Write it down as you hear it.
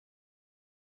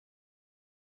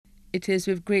It is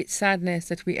with great sadness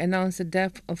that we announce the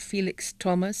death of Felix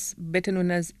Thomas, better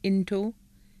known as Into,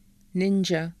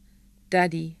 Ninja,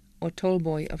 Daddy, or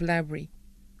Tallboy of Labrie,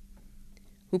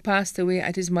 who passed away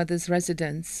at his mother's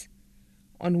residence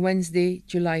on Wednesday,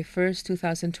 July 1st,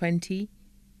 2020,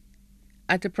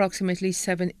 at approximately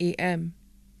 7 a.m.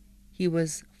 He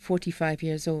was 45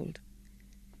 years old.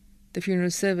 The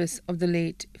funeral service of the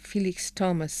late Felix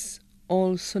Thomas,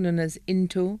 also known as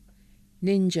Into,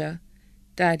 Ninja,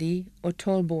 Daddy, or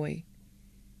Tallboy,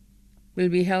 will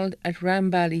be held at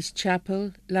Ramballi's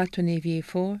Chapel, La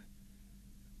Tonne-Vieux-Fort,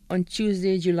 on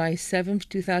Tuesday, July 7th,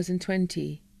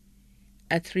 2020,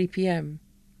 at 3 p.m.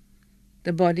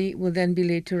 The body will then be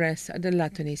laid to rest at the La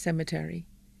Tonne Cemetery.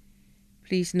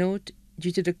 Please note,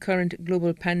 due to the current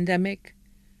global pandemic,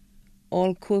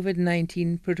 all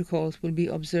COVID-19 protocols will be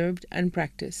observed and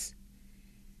practiced.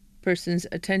 Persons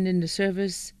attending the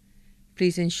service,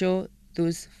 please ensure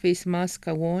those face masks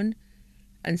are worn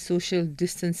and social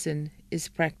distancing is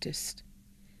practiced.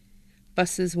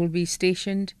 Buses will be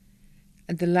stationed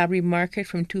at the Labrie Market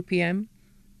from 2 p.m.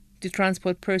 to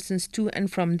transport persons to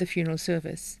and from the funeral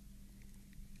service.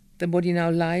 The body now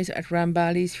lies at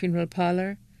Ramballi's funeral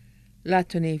parlor, La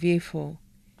Tonne-Vieux-Fort.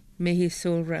 May his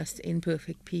soul rest in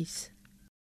perfect peace.